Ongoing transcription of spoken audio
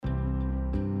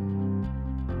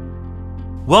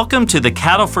Welcome to the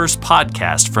Cattle First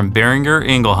podcast from Boehringer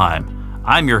Ingelheim.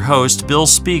 I'm your host, Bill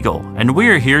Spiegel, and we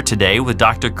are here today with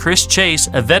Dr. Chris Chase,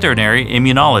 a veterinary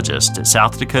immunologist at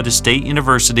South Dakota State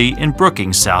University in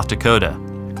Brookings, South Dakota.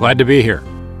 Glad to be here.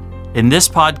 In this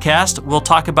podcast, we'll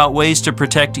talk about ways to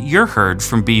protect your herd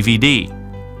from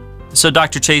BVD. So,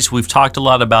 Dr. Chase, we've talked a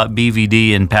lot about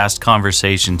BVD in past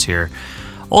conversations here.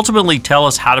 Ultimately, tell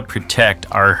us how to protect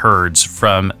our herds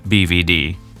from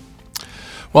BVD.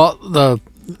 Well,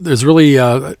 there's really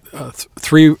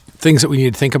three things that we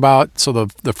need to think about. So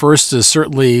the first is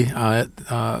certainly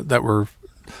that we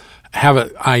have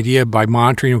an idea by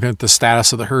monitoring what the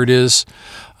status of the herd is.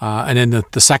 And then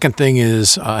the second thing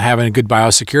is having a good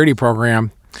biosecurity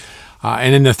program.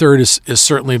 And then the third is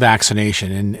certainly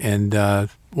vaccination. And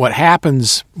what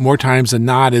happens more times than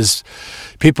not is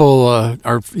people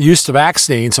are used to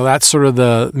vaccinating, so that's sort of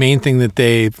the main thing that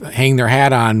they hang their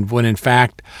hat on, when in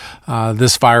fact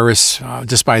this virus,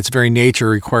 just by its very nature,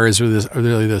 requires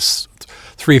really this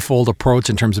threefold approach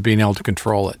in terms of being able to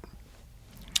control it.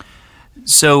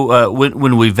 So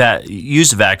when we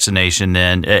use vaccination,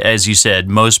 then, as you said,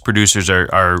 most producers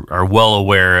are well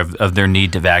aware of their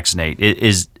need to vaccinate.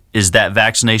 Is that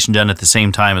vaccination done at the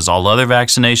same time as all other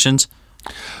vaccinations?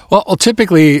 Well,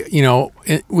 typically,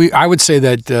 I would say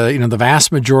that the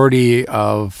vast majority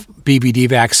of BVD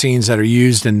vaccines that are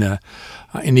used in the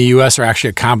U.S. are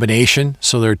actually a combination.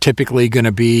 So they're typically going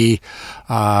to be,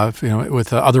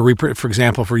 with other, for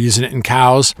example, if we're using it in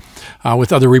cows,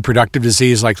 with other reproductive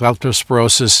disease like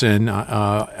leptospirosis and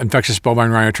infectious bovine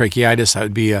rhinotracheitis, that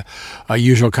would be a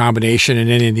usual combination. And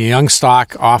then in the young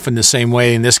stock, often the same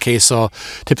way. In this case, so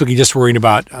typically just worrying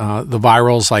about the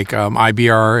virals like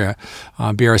IBR,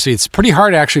 BRC. It's pretty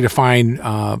hard actually to find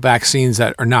vaccines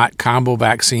that are not combo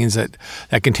vaccines that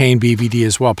contain BVD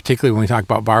as well, particularly when we talk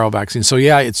about viral vaccines. So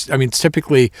yeah, it's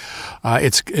typically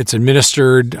it's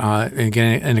administered again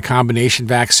in a combination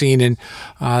vaccine, and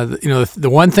the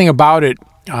one thing about it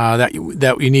that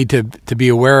you need to be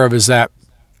aware of is that,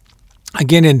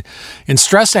 again, in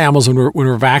stressed animals, when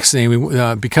we're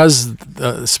vaccinating, because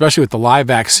especially with the live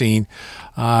vaccine,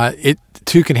 it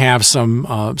too can have some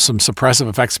suppressive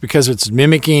effects because it's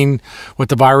mimicking what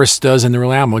the virus does in the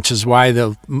real animal, which is why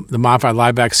the modified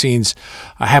live vaccines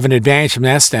have an advantage from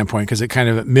that standpoint, because it kind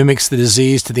of mimics the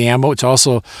disease to the animal, which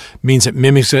also means it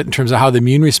mimics it in terms of how the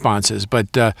immune response is.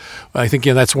 But I think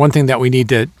that's one thing that we need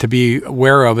to be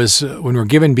aware of is when we're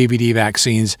given BVD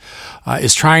vaccines,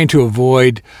 is trying to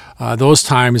avoid those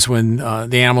times when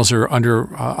the animals are under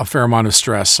a fair amount of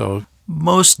stress. So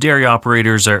most dairy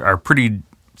operators are pretty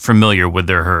familiar with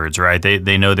their herds, right?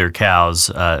 They know their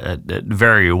cows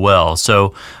very well.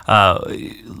 So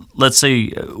let's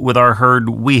say with our herd,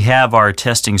 we have our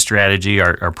testing strategy,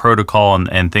 our protocol,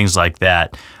 and things like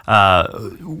that.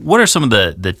 What are some of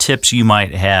the tips you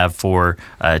might have for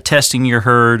testing your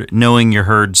herd, knowing your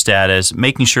herd status,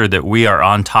 making sure that we are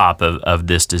on top of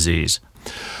this disease?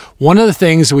 One of the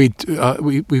things we've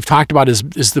talked about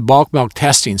is the bulk milk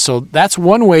testing. So that's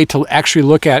one way to actually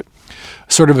look at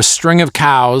sort of a string of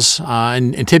cows,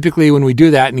 and typically when we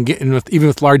do that, even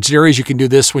with large dairies, you can do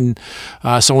this when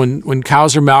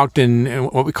cows are milked in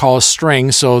what we call a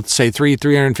string. So say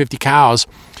 350 cows,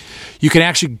 you can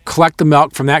actually collect the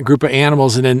milk from that group of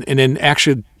animals and then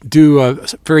actually do a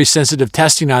very sensitive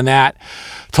testing on that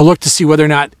to look to see whether or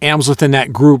not animals within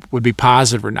that group would be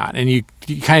positive or not. And you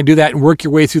kind of do that and work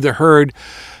your way through the herd.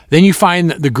 Then you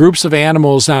find the groups of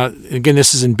animals. Now, again,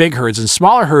 this is in big herds. In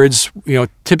smaller herds,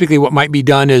 typically what might be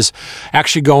done is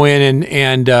actually go in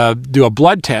and do a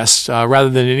blood test rather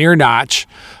than an ear notch,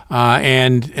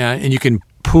 and you can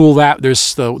pool that.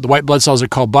 There's the white blood cells are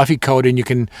called Buffy coat, and you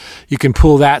can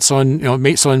pool that. So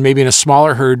maybe in a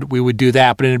smaller herd we would do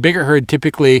that, but in a bigger herd,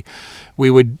 typically we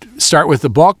would start with the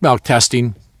bulk milk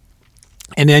testing,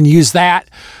 and then use that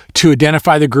to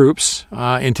identify the groups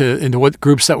into what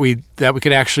groups that we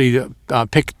could actually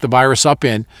pick the virus up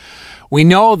in. We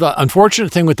know the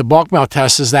unfortunate thing with the bulk milk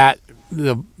test is that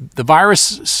the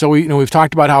virus. So we've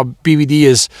talked about how BVD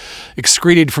is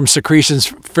excreted from secretions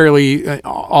fairly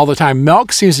all the time.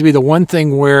 Milk seems to be the one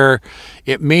thing where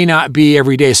it may not be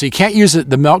every day. So you can't use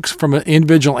the milk from an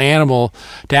individual animal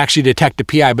to actually detect a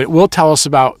PI, but it will tell us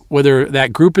about whether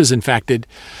that group is infected,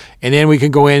 and then we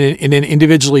can go in and then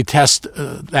individually test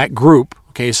that group.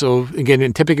 Okay, so again,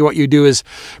 and typically what you do is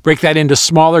break that into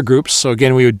smaller groups. So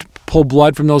again, we would pull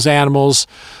blood from those animals,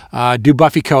 do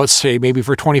buffy coats, say maybe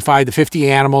for 25 to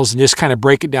 50 animals, and just kind of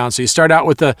break it down. So you start out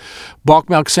with a bulk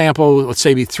milk sample, let's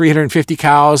say 350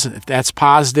 cows. If that's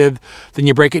positive, then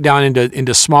you break it down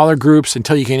into smaller groups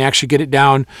until you can actually get it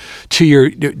down to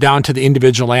the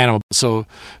individual animal. So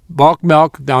bulk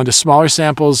milk down to smaller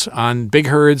samples on big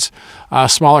herds,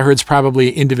 smaller herds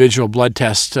probably individual blood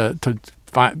tests to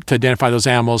identify those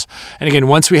animals. And again,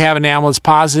 once we have an animal that's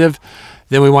positive,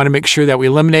 then we want to make sure that we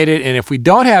eliminate it. And if we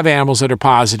don't have animals that are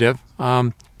positive,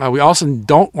 we also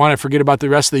don't want to forget about the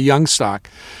rest of the young stock.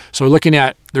 So we're looking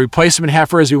at the replacement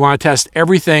heifers. We want to test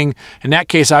everything. In that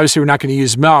case, obviously, we're not going to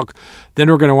use milk. Then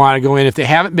we're going to want to go in. If they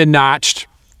haven't been notched,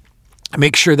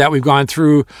 make sure that we've gone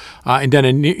through and done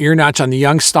an ear notch on the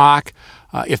young stock.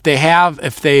 If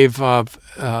they've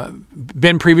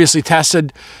been previously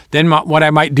tested, then what I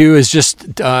might do is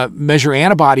just measure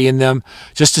antibody in them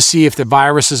just to see if the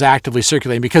virus is actively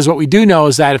circulating. Because what we do know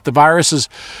is that if the virus is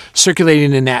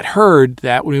circulating in that herd,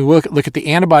 that when we look at the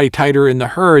antibody titer in the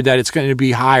herd, that it's going to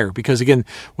be higher. Because again,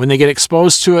 when they get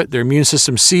exposed to it, their immune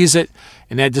system sees it,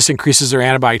 and that just increases their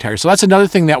antibody titer. So that's another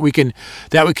thing that we can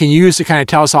use to kind of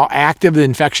tell us how active the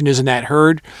infection is in that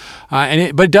herd.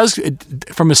 But it does,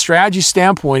 from a strategy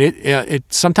standpoint, it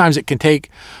sometimes it can take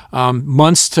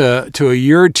months to a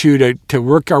year or two to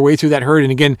work our way through that herd.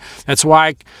 And again, that's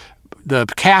why the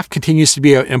calf continues to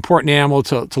be an important animal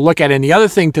to look at. And the other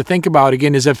thing to think about,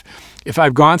 again, is if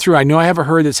I've gone through, I know I have a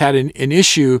herd that's had an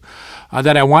issue,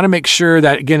 that I want to make sure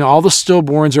that, again, all the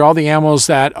stillborns or all the animals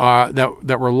that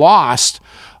were lost,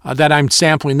 that I'm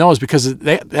sampling those, because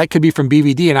that could be from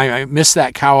BVD, and I missed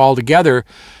that cow altogether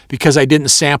because I didn't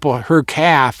sample her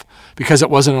calf because it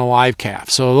wasn't a live calf.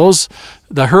 So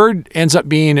the herd ends up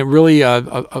being really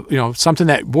something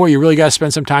that, boy, you really got to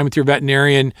spend some time with your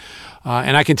veterinarian.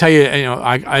 And I can tell you,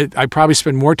 I probably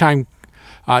spend more time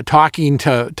talking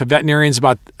to veterinarians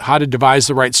about how to devise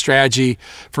the right strategy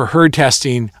for herd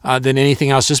testing than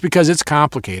anything else, just because it's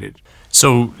complicated.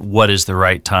 So what is the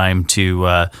right time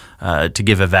to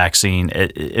give a vaccine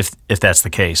if that's the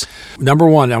case? Number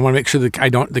one, I want to make sure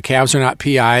that the calves are not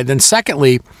PI. Then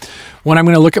secondly, when I'm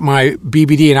going to look at my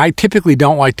BVD, and I typically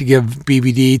don't like to give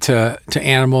BVD to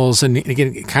animals, and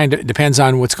again, it kind of depends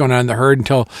on what's going on in the herd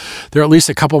until they're at least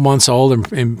a couple months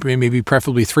old, and maybe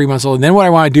preferably 3 months old. And then what I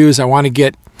want to do is I want to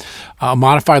get a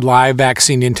modified live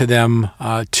vaccine into them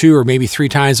 2 or maybe 3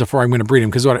 times before I'm going to breed them.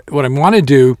 Because what I want to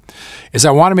do is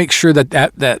I want to make sure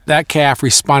that calf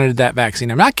responded to that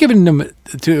vaccine. I'm not giving them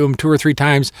to them 2 or 3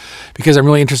 times because I'm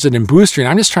really interested in boostering.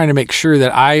 I'm just trying to make sure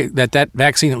that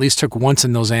vaccine at least took once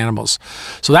in those animals.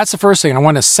 So that's the first thing. I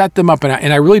want to set them up,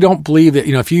 and I really don't believe that,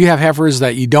 if you have heifers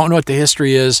that you don't know what the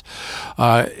history is,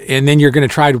 and then you're going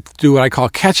to try to do what I call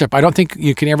catch-up, I don't think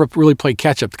you can ever really play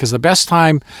catch-up, because the best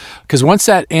time, because once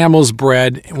that animal's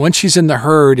bred, once she's in the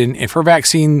herd, and if her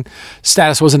vaccine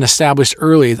status wasn't established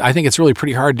early, I think it's really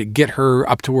pretty hard to get her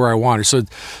up to where I want her.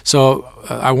 So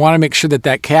I want to make sure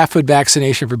that calf foot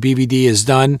vaccination for BVD is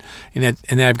done, and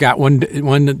that I've got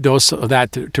one dose of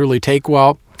that to really take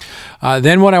well.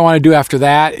 Then what I want to do after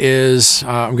that is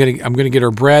I'm going to get her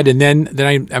bred, and then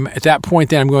I'm at that point.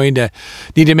 Then I'm going to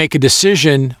need to make a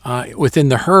decision within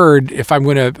the herd if I'm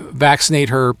going to vaccinate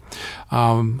her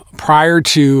prior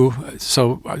to.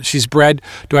 So she's bred.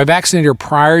 Do I vaccinate her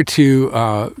prior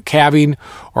to calving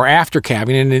or after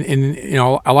calving? And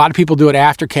a lot of people do it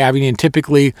after calving, and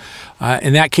typically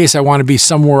in that case I want to be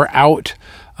somewhere out.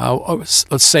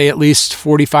 Let's say at least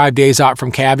 45 days out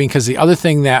from calving, because the other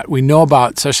thing that we know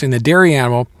about, especially in the dairy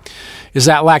animal, is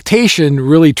that lactation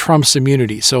really trumps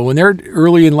immunity. So when they're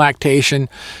early in lactation,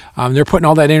 they're putting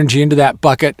all that energy into that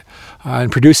bucket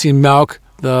and producing milk.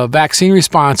 The vaccine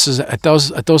responses at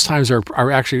those times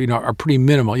are actually are pretty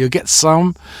minimal. You'll get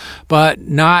some, but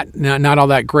not all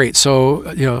that great. So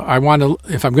I want to,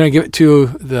 if I'm going to give it to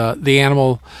the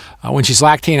animal when she's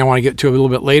lactating, I want to give it to her a little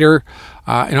bit later.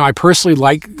 I personally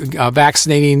like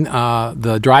vaccinating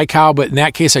the dry cow, but in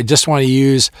that case, I just want to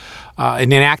use an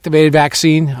inactivated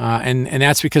vaccine, and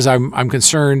that's because I'm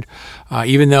concerned.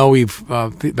 Even though we've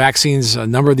vaccines, a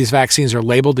number of these vaccines are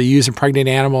labeled to use in pregnant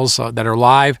animals that are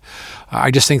live. I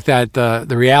just think that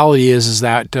the reality is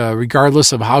that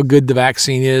regardless of how good the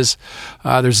vaccine is,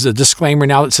 there's a disclaimer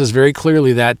now that says very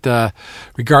clearly that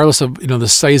regardless of the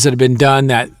studies that have been done,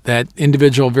 that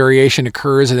individual variation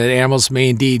occurs and that animals may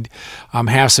indeed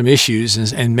have some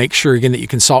issues, and make sure again that you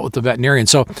consult with the veterinarian.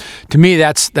 So to me,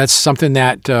 that's something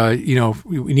that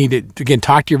we need to again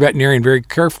talk to your veterinarian very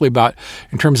carefully about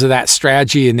in terms of that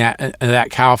strategy and that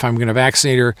cow if I'm going to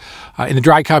vaccinate her in the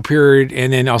dry cow period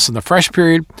and then also in the fresh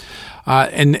period.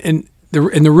 And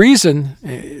the reason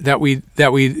that we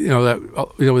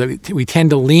tend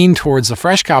to lean towards the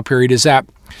fresh cow period is that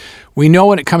we know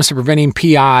when it comes to preventing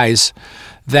PIs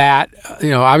that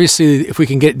obviously if we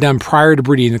can get it done prior to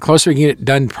breeding, the closer we can get it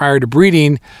done prior to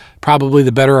breeding, probably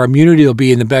the better our immunity will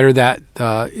be and the better that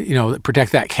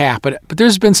protect that calf. But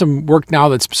there's been some work now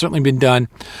that's certainly been done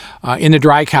in the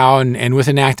dry cow and with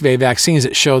inactivated vaccines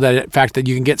that show that in fact that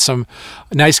you can get some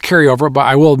nice carryover. But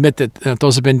I will admit that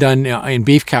those have been done in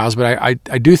beef cows. But I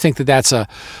do think that that's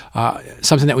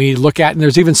something that we need to look at. And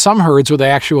there's even some herds where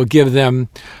they actually will give them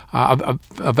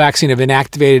a vaccine of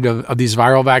inactivated of these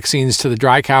viral vaccines to the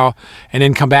dry cow, and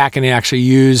then come back and actually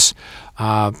use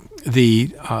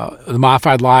the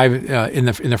modified live in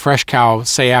the fresh cow,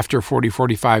 say after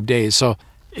 40-45 days. So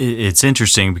it's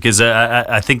interesting because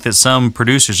I think that some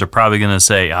producers are probably going to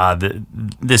say,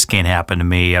 this can't happen to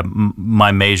me.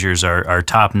 My measures are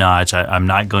top notch. I'm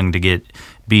not going to get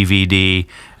BVD.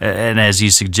 And as you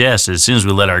suggest, as soon as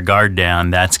we let our guard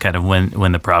down, that's kind of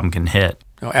when the problem can hit.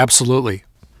 Oh, absolutely.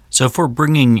 So if we're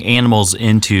bringing animals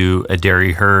into a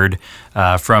dairy herd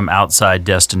from outside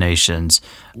destinations,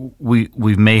 we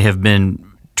may have been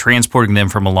transporting them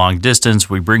from a long distance.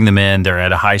 We bring them in; they're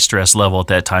at a high stress level at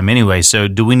that time anyway. So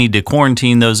do we need to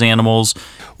quarantine those animals?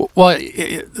 Well,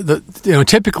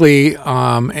 typically,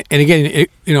 and again,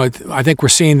 I think we're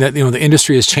seeing that the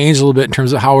industry has changed a little bit in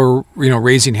terms of how we're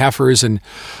raising heifers, and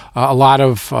a lot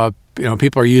of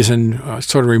people are using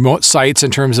sort of remote sites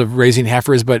in terms of raising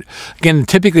heifers. But again,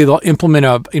 typically they'll implement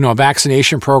a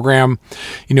vaccination program,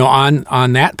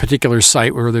 on that particular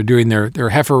site where they're doing their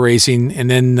heifer raising, and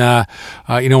then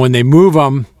when they move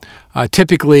them.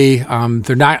 Typically,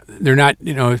 they're not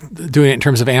doing it in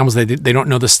terms of animals they don't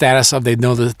know the status of. They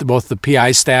know both the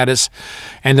PI status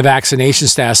and the vaccination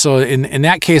status. So in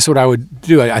that case, what I would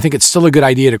do, I think it's still a good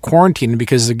idea to quarantine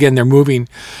because again they're moving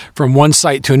from one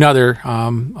site to another,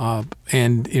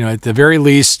 and at the very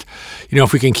least,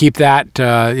 if we can keep that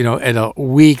at a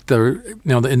week,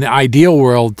 in the ideal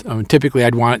world, typically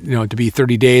I'd want to be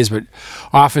 30 days, but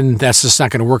often that's just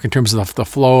not going to work in terms of the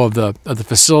flow of the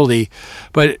facility.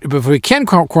 But if we can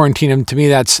quarantine them, to me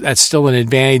that's still an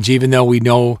advantage, even though we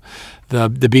know the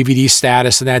BVD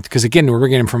status and that, because again, we're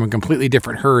bringing them from a completely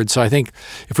different herd. So I think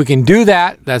if we can do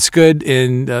that, that's good,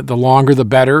 and the longer the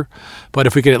better. But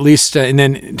if we could at least, and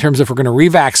then in terms of if we're going to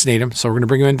revaccinate them, so we're going to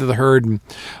bring them into the herd, and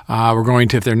we're going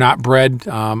to, if they're not bred,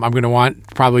 I'm going to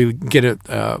want probably get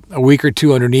a week or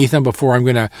two underneath them before I'm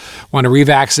going to want to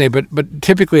revaccinate. But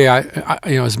typically, I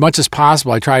as much as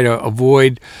possible, I try to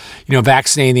avoid,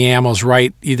 vaccinating the animals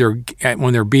right either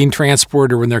when they're being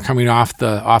transported or when they're coming off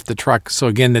the truck. So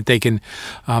again, that they can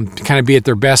kind of be at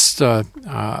their best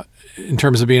in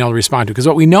terms of being able to respond to. Because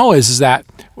what we know is that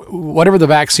whatever the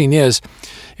vaccine is,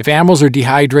 if animals are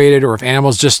dehydrated or if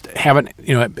animals just haven't,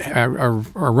 are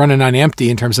running on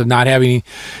empty in terms of not having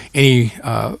any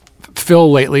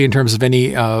fill lately, in terms of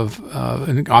any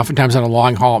and oftentimes on a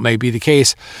long haul it may be the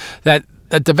case, that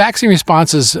the vaccine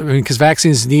responses, because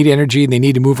vaccines need energy and they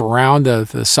need to move around,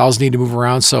 the cells need to move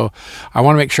around. So I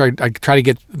want to make sure I try to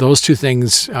get those two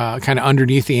things kind of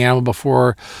underneath the animal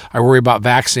before I worry about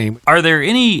vaccinating. Are there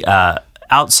any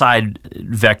outside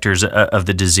vectors of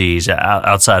the disease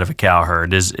outside of a cow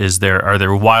herd? Are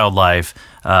there wildlife?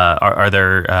 Are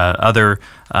there other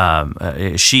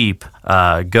sheep,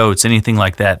 goats, anything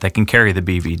like that can carry the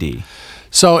BVD?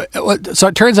 So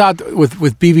it turns out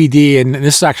with BVD, and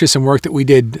this is actually some work that we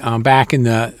did back in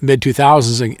the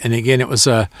mid-2000s, and again, it was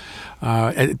at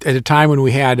a time when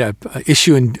we had an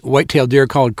issue in white-tailed deer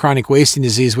called chronic wasting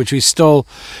disease, which we still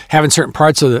have in certain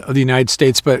parts of the United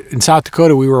States, but in South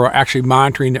Dakota, we were actually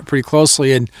monitoring it pretty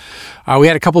closely, and we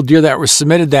had a couple of deer that were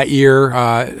submitted that year,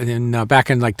 back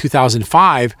in like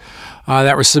 2005,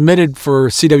 that were submitted for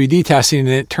CWD testing, and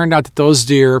it turned out that those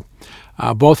deer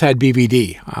both had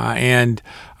BVD, and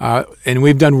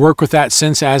we've done work with that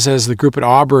since, as has the group at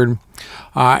Auburn,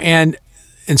 and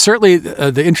certainly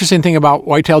the interesting thing about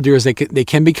white-tailed deer is they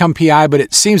can become PI, but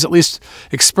it seems at least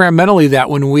experimentally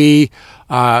that when we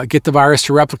get the virus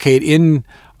to replicate in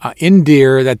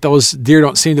deer, that those deer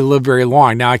don't seem to live very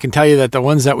long. Now I can tell you that the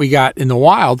ones that we got in the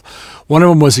wild, one of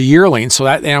them was a yearling, so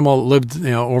that animal lived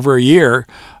over a year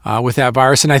with that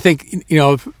virus, and I think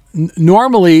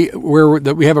normally, where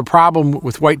we have a problem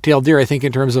with white-tailed deer, I think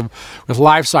in terms of with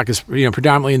livestock, is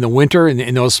predominantly in the winter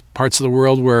in those parts of the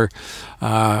world where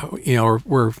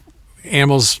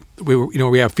animals.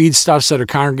 We have feedstuffs that are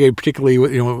congregated, particularly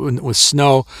with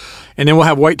snow, and then we'll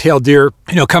have white-tailed deer,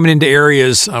 coming into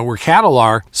areas where cattle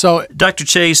are. So, Dr.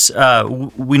 Chase,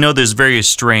 we know there's various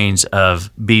strains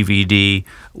of BVD.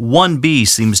 1B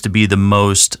seems to be the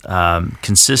most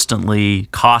consistently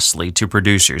costly to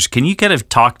producers. Can you kind of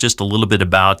talk just a little bit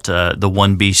about the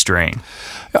 1B strain?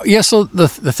 Yeah. So the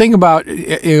thing about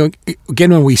again,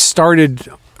 when we started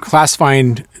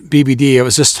classifying BVD, it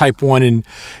was just type 1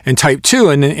 and type 2,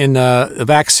 and the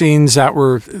vaccines that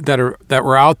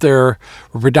were out there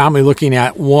were predominantly looking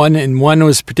at 1, and 1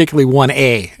 was particularly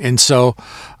 1A, and so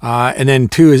and then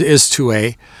 2 is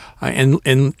 2A.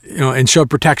 And showed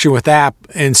protection with that.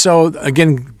 And so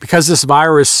again, because this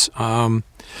virus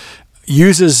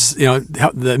uses,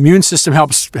 the immune system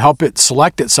help it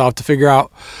select itself to figure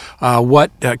out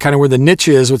what kind of where the niche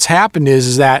is. What's happened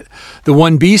is that the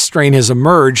 1B strain has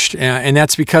emerged, and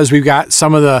that's because we've got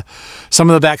some of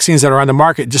the vaccines that are on the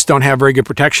market just don't have very good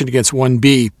protection against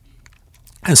 1B,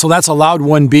 and so that's allowed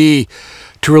 1B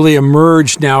to really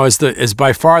emerge now as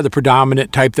by far the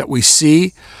predominant type that we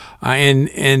see. And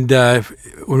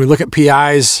when we look at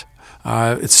PIs,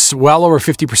 it's well over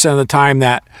 50% of the time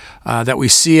that we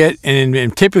see it.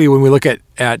 And typically when we look at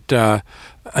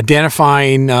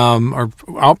identifying or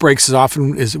outbreaks, is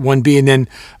often is 1B, and then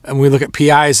when we look at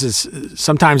PIs,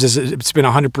 sometimes it's been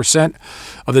 100%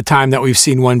 of the time that we've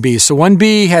seen 1B. So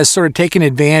 1B has sort of taken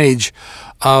advantage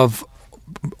of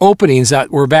openings that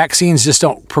where vaccines just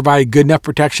don't provide good enough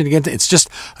protection against it. It's just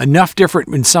enough different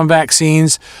in some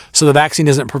vaccines, so the vaccine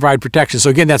doesn't provide protection. So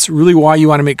again, that's really why you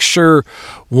want to make sure,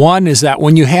 one, is that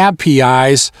when you have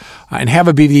PIs and have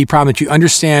a BVD problem, that you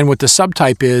understand what the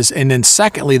subtype is, and then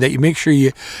secondly, that you make sure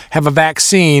you have a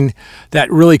vaccine that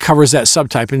really covers that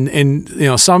subtype.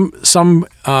 And some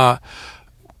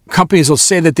companies will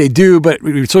say that they do, but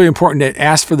it's really important to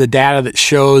ask for the data that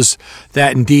shows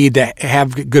that indeed they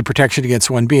have good protection against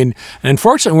 1B. And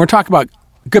unfortunately, when we're talking about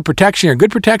good protection here,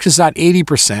 good protection is not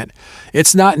 80%.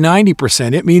 It's not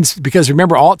 90%. It means, because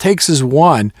remember, all it takes is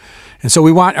 1. And so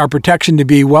we want our protection to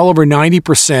be well over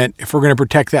 90% if we're going to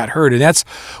protect that herd. And that's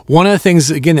one of the things,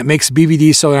 again, that makes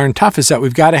BVD so darn tough, is that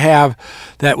we've got to have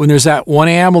that when there's that one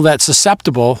animal that's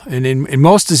susceptible, and in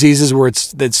most diseases where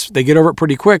they get over it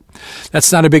pretty quick,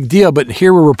 that's not a big deal. But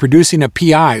here we're producing a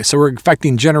PI, so we're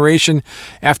infecting generation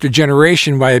after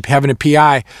generation by having a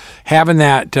PI. Having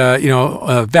that,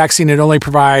 vaccine that only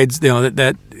provides,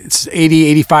 that it's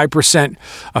 80-85%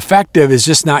 effective is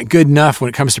just not good enough when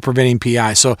it comes to preventing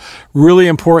PI. So really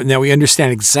important that we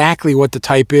understand exactly what the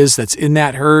type is that's in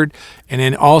that herd, and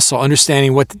then also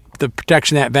understanding what the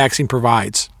protection that vaccine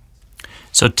provides.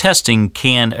 So testing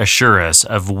can assure us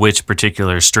of which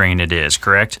particular strain it is,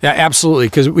 correct? Yeah, absolutely,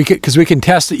 because we can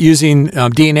test it using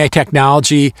DNA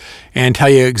technology and tell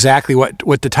you exactly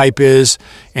what the type is,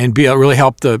 and really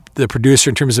help the producer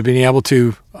in terms of being able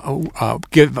to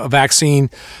give a vaccine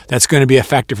that's going to be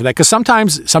effective for that. Because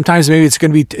sometimes maybe it's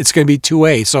going to be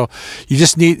 2A. So you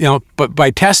just need, but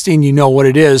by testing, what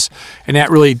it is, and that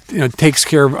really takes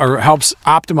care of or helps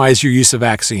optimize your use of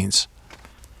vaccines.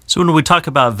 So when we talk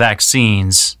about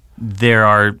vaccines, there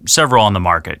are several on the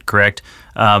market, correct?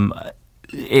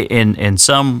 And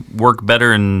some work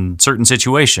better in certain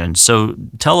situations. So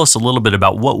tell us a little bit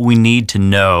about what we need to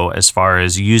know as far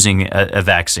as using a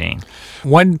vaccine.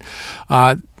 One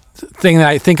thing that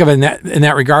I think of in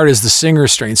that regard is the Singer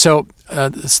strain. So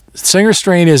the Singer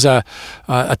strain is a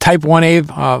type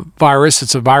 1A virus.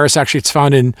 It's a virus, actually, it's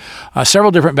found in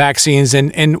several different vaccines.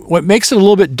 And what makes it a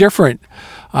little bit different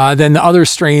than the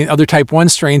other type 1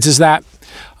 strains is that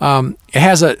it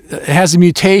has a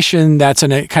mutation that's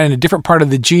in a kind of a different part of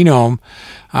the genome.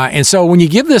 And so when you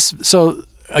give this,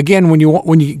 again, when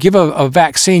you give a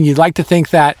vaccine, you'd like to think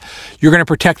that you're going to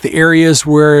protect the areas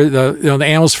where the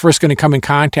animal's first going to come in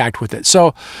contact with it.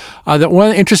 So one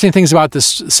of the interesting things about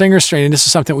this Singer strain, and this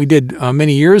is something we did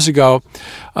many years ago,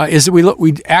 is that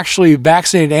we actually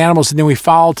vaccinated animals, and then we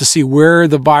followed to see where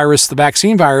the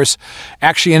vaccine virus,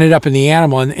 actually ended up in the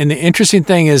animal. And the interesting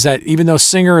thing is that even though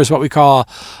Singer is what we call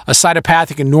a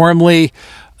cytopathic, and normally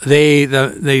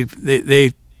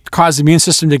they cause the immune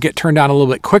system to get turned on a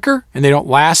little bit quicker, and they don't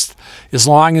last as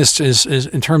long as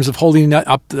in terms of holding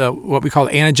up what we call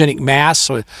antigenic mass,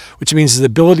 which means the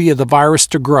ability of the virus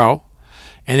to grow,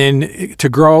 and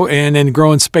then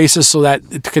grow in spaces so that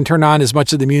it can turn on as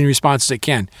much of the immune response as it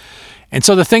can. And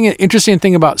so the interesting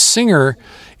thing about Singer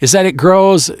is that it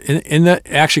grows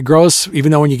actually grows,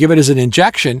 even though when you give it as an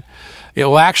injection, it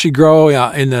will actually grow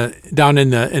down in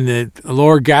the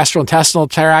lower gastrointestinal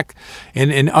tract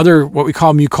and in other what we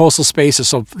call mucosal spaces.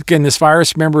 So again, this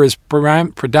virus, remember, is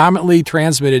predominantly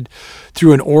transmitted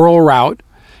through an oral route,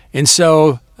 And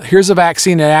so here's a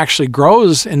vaccine that actually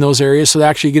grows in those areas, so they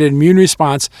actually get an immune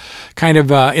response kind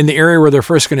of in the area where they're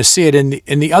first going to see it.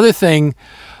 And the other thing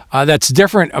that's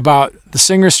different about the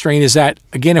Singer strain is that,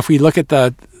 again, if we look at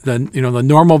the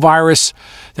normal virus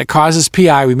that causes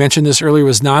PI, we mentioned this earlier,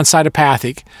 was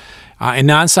non-cytopathic. And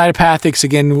non-cytopathics,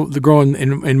 again, they grow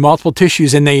in multiple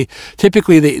tissues, and they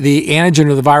typically the antigen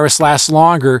or the virus lasts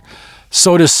longer.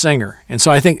 So does Singer, and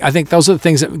so I think those are the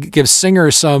things that give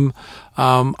Singer some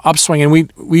upswing. And we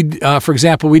for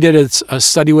example, we did a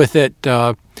study with it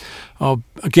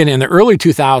again in the early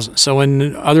 2000s. So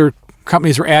when other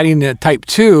companies were adding the type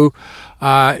 2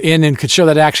 in and could show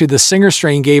that actually the Singer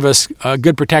strain gave us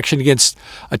good protection against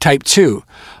a type 2.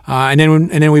 And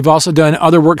then we've also done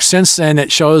other work since then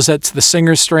that shows that the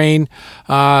Singer strain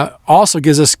also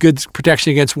gives us good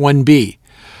protection against 1B.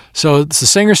 So the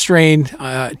Singer strain,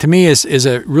 to me, is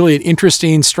a really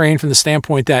interesting strain from the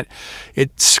standpoint that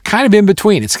it's kind of in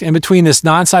between. It's in between this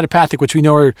non-cytopathic, which we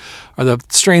know are the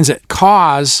strains that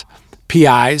cause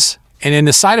PIs, and in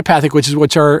the cytopathic,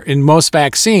 which are in most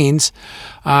vaccines,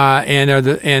 and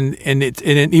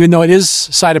even though it is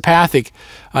cytopathic,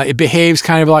 it behaves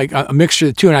kind of like a mixture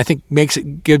of the two, and I think makes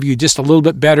it give you just a little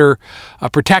bit better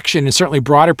protection and certainly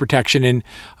broader protection. And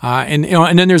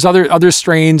then there's other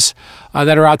strains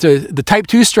that are out there. The type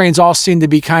 2 strains all seem to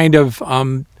be kind of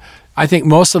I think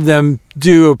most of them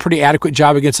do a pretty adequate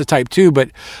job against the type 2, but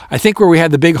I think where we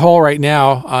had the big hole right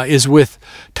now is with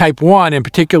type 1, and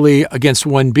particularly against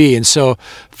 1B. And so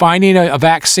finding a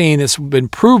vaccine that's been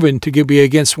proven to be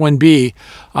against 1B,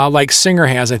 like Singer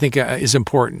has, I think is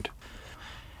important.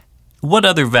 What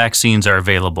other vaccines are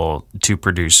available to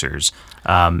producers?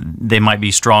 They might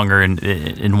be stronger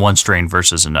in one strain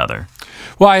versus another.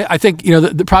 Well, I think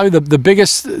probably the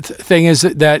biggest thing is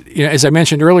that as I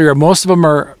mentioned earlier, most of them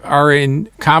are in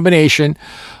combination.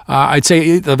 I'd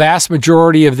say the vast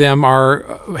majority of them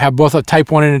have both a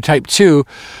type 1 and a type 2.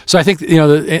 So I think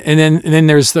and then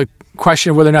there's the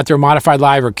question of whether or not they're modified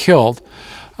live or killed.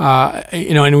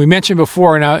 And we mentioned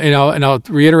before, and I'll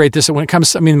reiterate this, that when it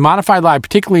comes to, modified live,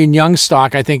 particularly in young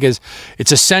stock, I think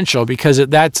it's essential because it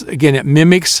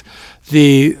mimics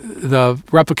the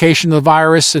replication of the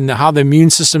virus and how the immune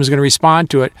system is going to respond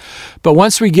to it. But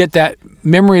once we get that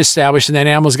memory established and that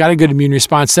animal's got a good immune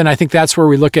response, then I think that's where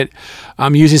we look at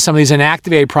using some of these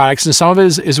inactivated products. And some of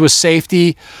it is with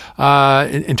safety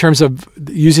in terms of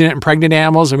using it in pregnant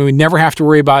animals. We never have to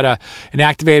worry about an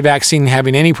activated vaccine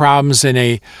having any problems in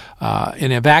a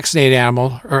vaccinated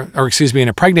animal, or excuse me, in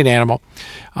a pregnant animal.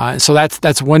 So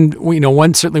that's one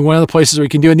certainly one of the places we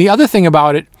can do. And the other thing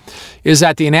about it is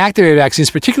that the inactivated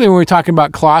vaccines, particularly when we're talking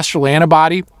about colostral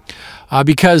antibody,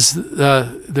 because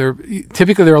they're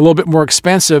typically a little bit more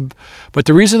expensive, but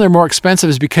the reason they're more expensive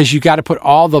is because you got to put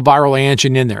all the viral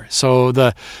antigen in there. So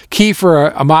the key for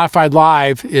a modified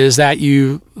live is that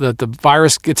the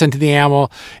virus gets into the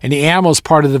animal, and the animal is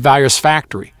part of the virus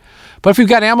factory. But if we've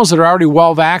got animals that are already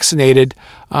well vaccinated,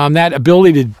 that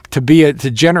ability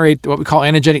to generate what we call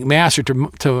antigenic mass or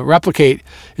to replicate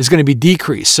is going to be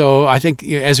decreased. So I think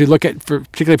as we look at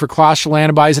particularly for colostral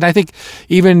antibodies, and I think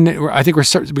we're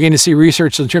beginning to see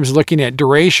research in terms of looking at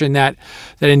duration that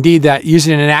indeed that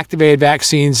using inactivated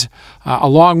vaccines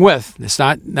along with, it's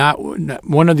not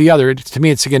one or the other. To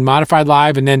me, it's again modified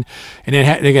live, and then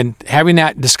again having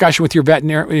that discussion with your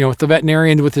veterinarian, with the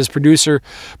veterinarian, with his producer.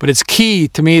 But it's key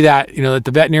to me that that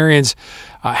the veterinarians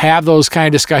have those kind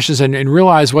of discussions and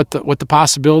realize what the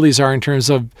possibilities are in terms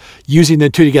of using the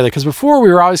two together. Because before we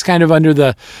were always kind of under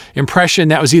the impression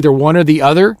that was either one or the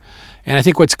other. And I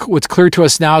think what's clear to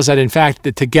us now is that in fact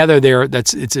that together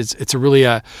it's a really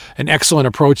an excellent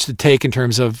approach to take in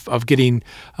terms of getting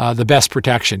the best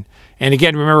protection. And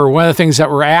again, remember, one of the things that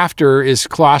we're after is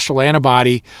colostral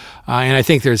antibody, and I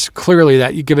think there's clearly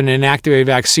that you given an inactivated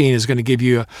vaccine is going to give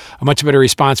you a much better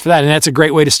response for that, and that's a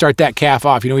great way to start that calf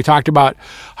off. We talked about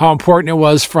how important it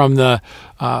was from the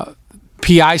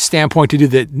PI standpoint to do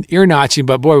the ear notching,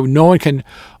 but boy, no one can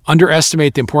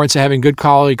underestimate the importance of having good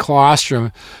quality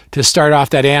colostrum to start off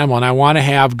that animal. And I want to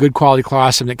have good quality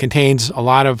colostrum that contains a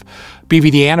lot of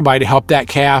BVD antibody to help that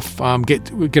calf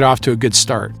get off to a good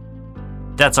start.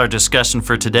 That's our discussion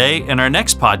for today. In our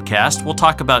next podcast, we'll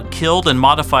talk about killed and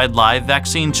modified live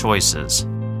vaccine choices.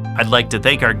 I'd like to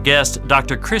thank our guest,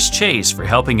 Dr. Chris Chase, for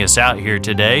helping us out here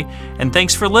today, and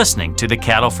thanks for listening to the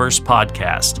Cattle First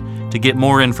podcast. To get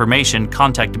more information,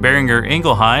 contact Boehringer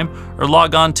Ingelheim or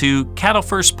log on to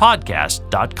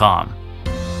cattlefirstpodcast.com.